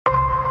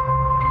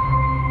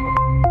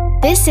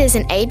This is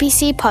an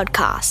ABC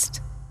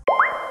podcast.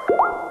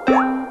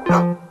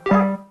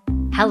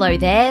 Hello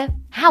there.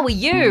 How are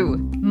you?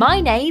 My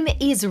name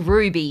is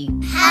Ruby.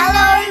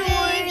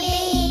 Hello,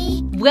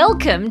 Ruby.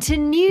 Welcome to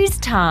News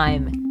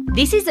Time.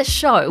 This is a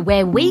show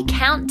where we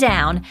count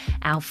down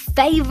our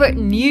favourite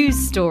news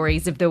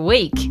stories of the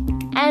week.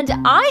 And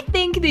I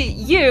think that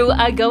you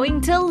are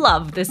going to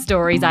love the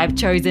stories I've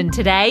chosen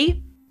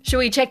today. Shall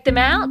we check them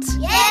out?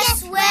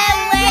 Yes,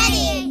 we're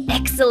ready.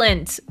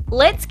 Excellent.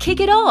 Let's kick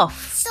it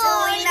off.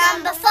 Story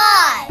number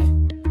 5.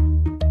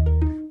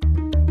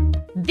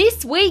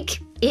 This week,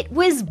 it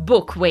was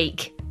Book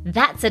Week.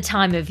 That's a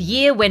time of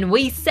year when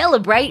we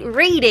celebrate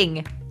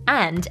reading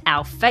and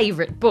our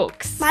favourite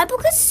books. My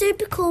book is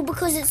super cool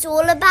because it's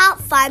all about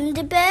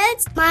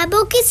thunderbirds. My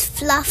book is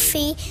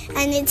fluffy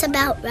and it's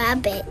about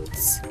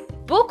rabbits.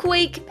 Book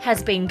Week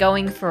has been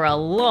going for a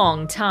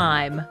long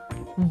time.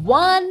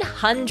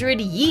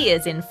 100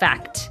 years, in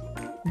fact.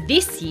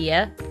 This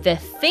year, the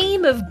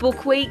theme of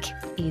Book Week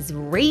is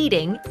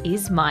Reading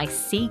is My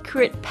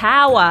Secret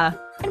Power.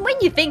 And when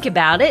you think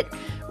about it,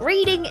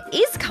 reading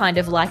is kind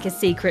of like a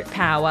secret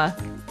power.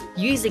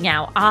 Using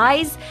our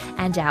eyes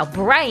and our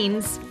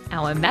brains,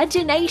 our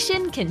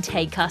imagination can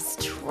take us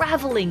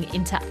travelling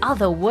into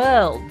other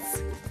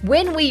worlds.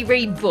 When we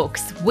read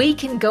books, we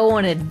can go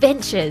on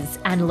adventures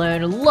and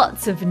learn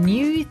lots of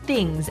new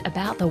things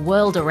about the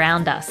world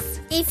around us.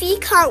 If you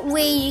can't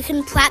read, you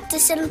can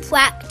practice and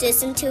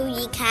practice until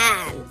you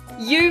can.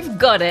 You've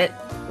got it.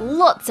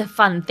 Lots of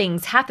fun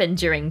things happen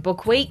during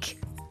Book Week.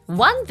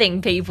 One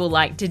thing people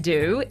like to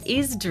do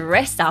is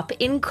dress up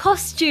in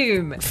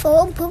costume.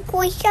 For Book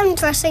Week, I'm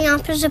dressing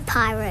up as a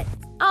pirate.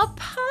 A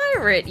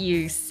pirate,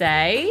 you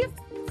say?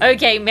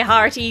 Okay, my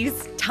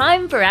hearties,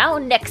 time for our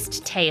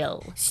next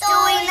tale.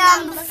 Story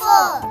number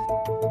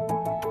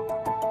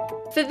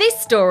 4. For this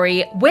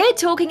story, we're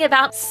talking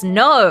about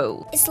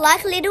snow. It's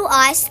like little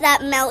ice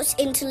that melts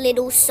into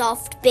little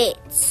soft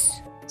bits.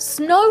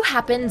 Snow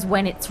happens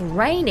when it's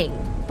raining,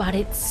 but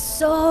it's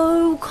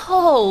so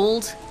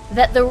cold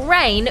that the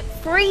rain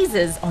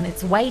freezes on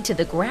its way to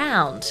the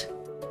ground.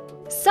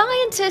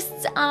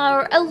 Scientists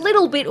are a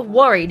little bit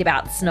worried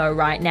about snow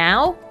right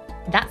now.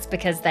 That's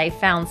because they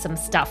found some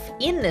stuff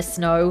in the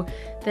snow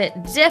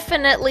that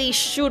definitely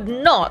should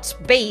not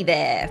be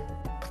there.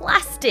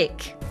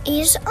 Plastic.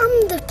 Is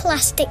the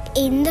plastic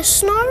in the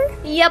snow?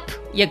 Yep,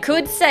 you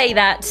could say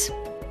that.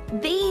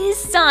 These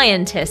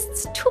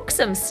scientists took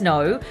some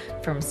snow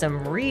from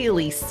some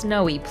really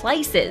snowy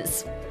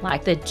places,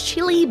 like the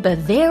chilly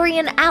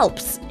Bavarian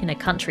Alps in a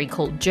country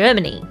called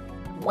Germany.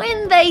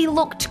 When they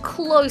looked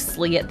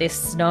closely at this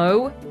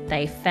snow,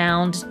 they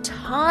found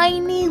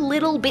tiny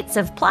little bits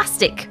of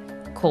plastic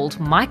called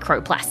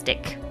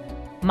microplastic.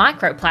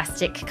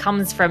 Microplastic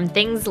comes from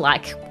things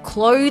like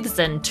clothes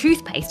and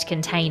toothpaste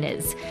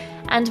containers,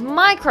 and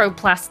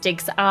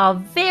microplastics are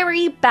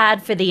very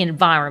bad for the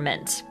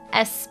environment,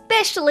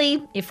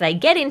 especially if they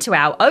get into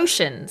our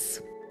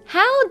oceans.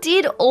 How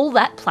did all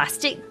that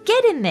plastic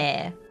get in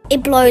there?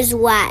 It blows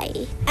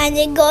away and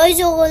it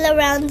goes all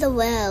around the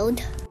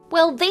world.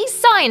 Well, these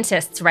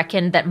scientists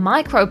reckon that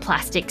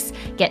microplastics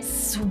get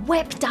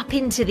swept up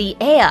into the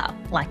air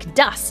like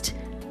dust,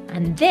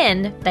 and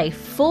then they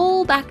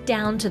fall back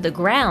down to the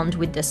ground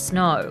with the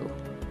snow.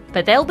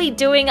 But they'll be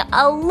doing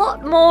a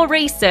lot more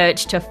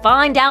research to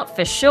find out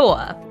for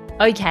sure.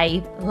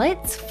 Okay,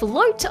 let's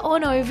float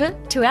on over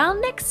to our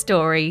next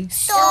story.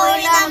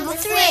 Story number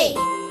 3.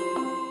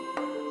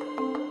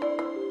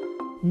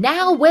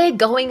 Now we're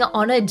going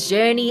on a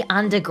journey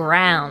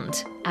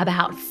underground,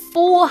 about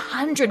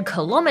 400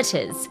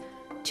 kilometres,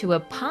 to a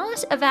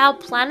part of our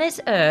planet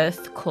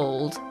Earth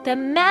called the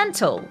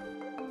Mantle.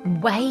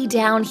 Way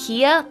down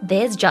here,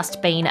 there's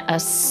just been a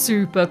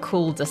super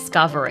cool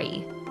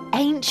discovery.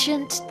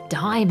 Ancient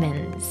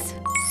diamonds.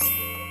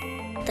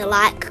 They're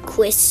like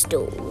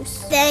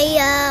crystals. They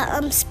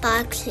are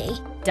sparkly.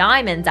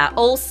 Diamonds are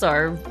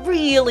also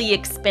really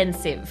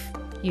expensive.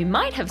 You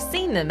might have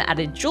seen them at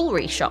a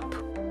jewellery shop.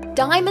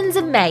 Diamonds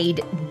are made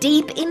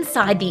deep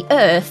inside the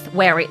earth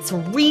where it's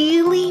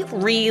really,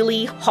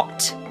 really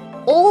hot.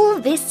 All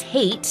this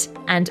heat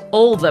and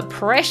all the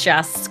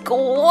pressure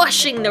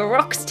squashing the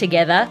rocks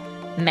together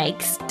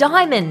makes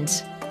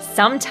diamond.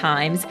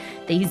 Sometimes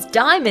these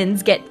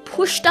diamonds get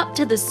pushed up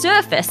to the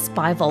surface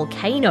by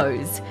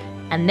volcanoes,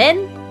 and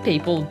then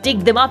people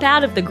dig them up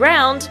out of the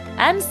ground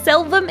and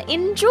sell them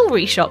in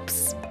jewellery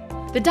shops.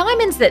 The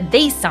diamonds that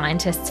these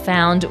scientists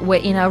found were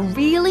in a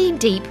really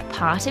deep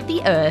part of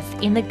the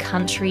earth in the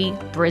country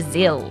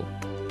Brazil.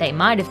 They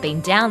might have been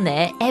down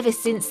there ever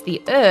since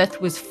the earth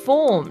was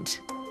formed.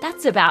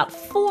 That's about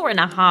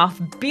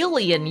 4.5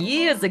 billion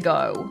years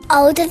ago.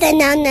 Older than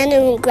our nana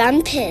and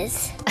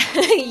grandpas.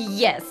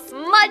 Yes,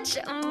 much,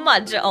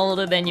 much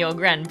older than your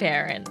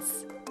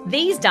grandparents.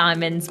 These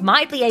diamonds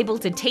might be able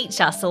to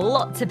teach us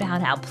lots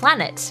about our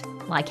planet,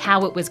 like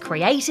how it was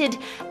created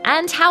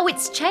and how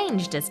it's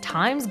changed as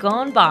time's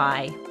gone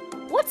by.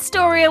 What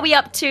story are we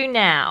up to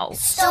now?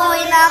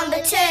 Story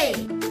number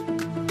 2.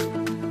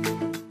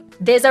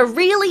 There's a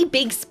really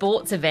big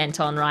sports event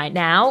on right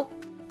now.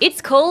 It's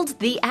called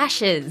the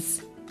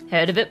Ashes.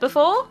 Heard of it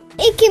before?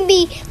 It can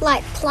be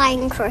like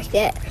playing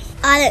cricket.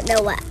 I don't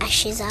know what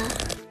ashes are.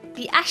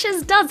 The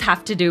Ashes does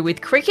have to do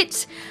with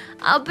cricket,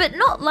 but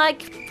not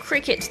like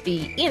cricket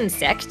the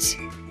insect.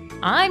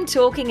 I'm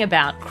talking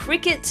about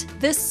cricket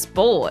the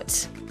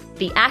sport.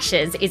 The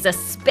Ashes is a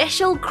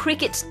special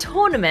cricket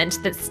tournament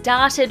that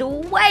started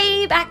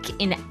way back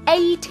in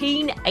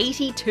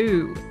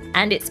 1882.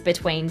 And it's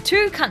between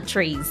two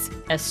countries,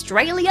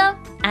 Australia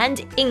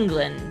and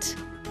England.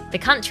 The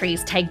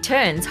countries take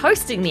turns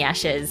hosting the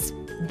Ashes.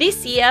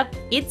 This year,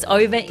 it's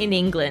over in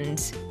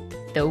England.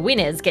 The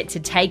winners get to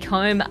take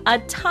home a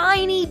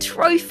tiny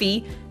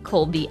trophy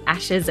called the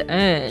Ashes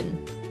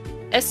Urn.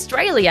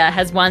 Australia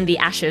has won the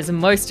Ashes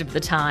most of the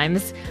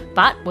times,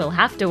 but we'll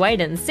have to wait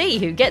and see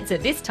who gets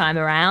it this time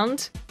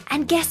around.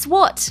 And guess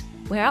what?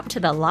 We're up to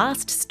the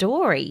last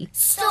story.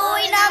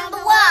 Story number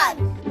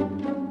 1.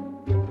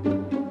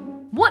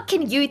 What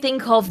can you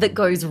think of that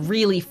goes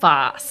really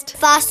fast?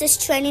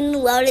 Fastest train in the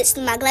world, it's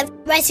the maglev.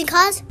 Racing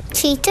cars?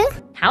 Cheetah?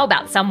 How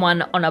about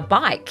someone on a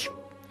bike?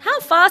 How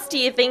fast do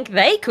you think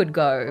they could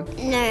go?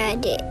 No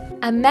idea.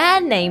 A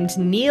man named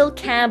Neil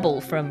Campbell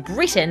from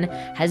Britain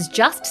has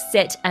just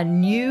set a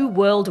new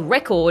world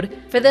record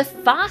for the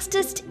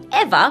fastest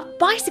ever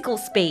bicycle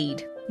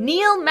speed.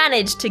 Neil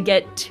managed to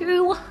get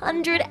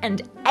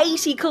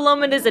 280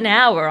 kilometres an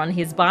hour on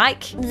his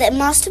bike. There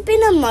must have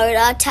been a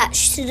motor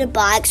attached to the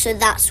bike, so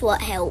that's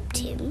what helped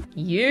him.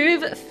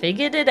 You've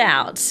figured it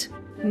out.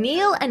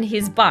 Neil and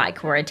his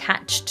bike were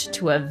attached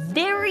to a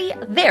very,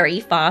 very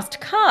fast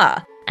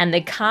car, and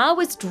the car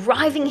was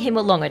driving him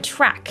along a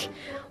track.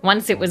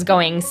 Once it was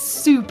going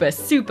super,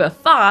 super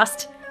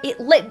fast, it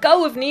let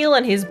go of Neil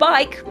and his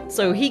bike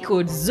so he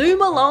could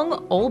zoom along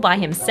all by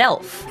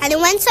himself. And it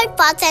went so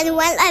fast and it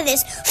went like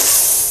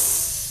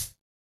this.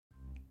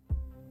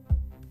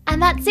 And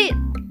that's it.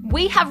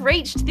 We have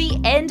reached the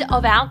end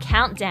of our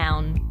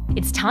countdown.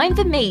 It's time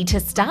for me to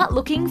start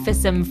looking for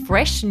some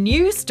fresh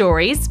news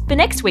stories for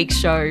next week's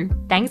show.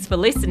 Thanks for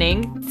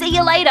listening. See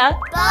you later.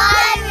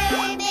 Bye,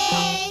 Ruby.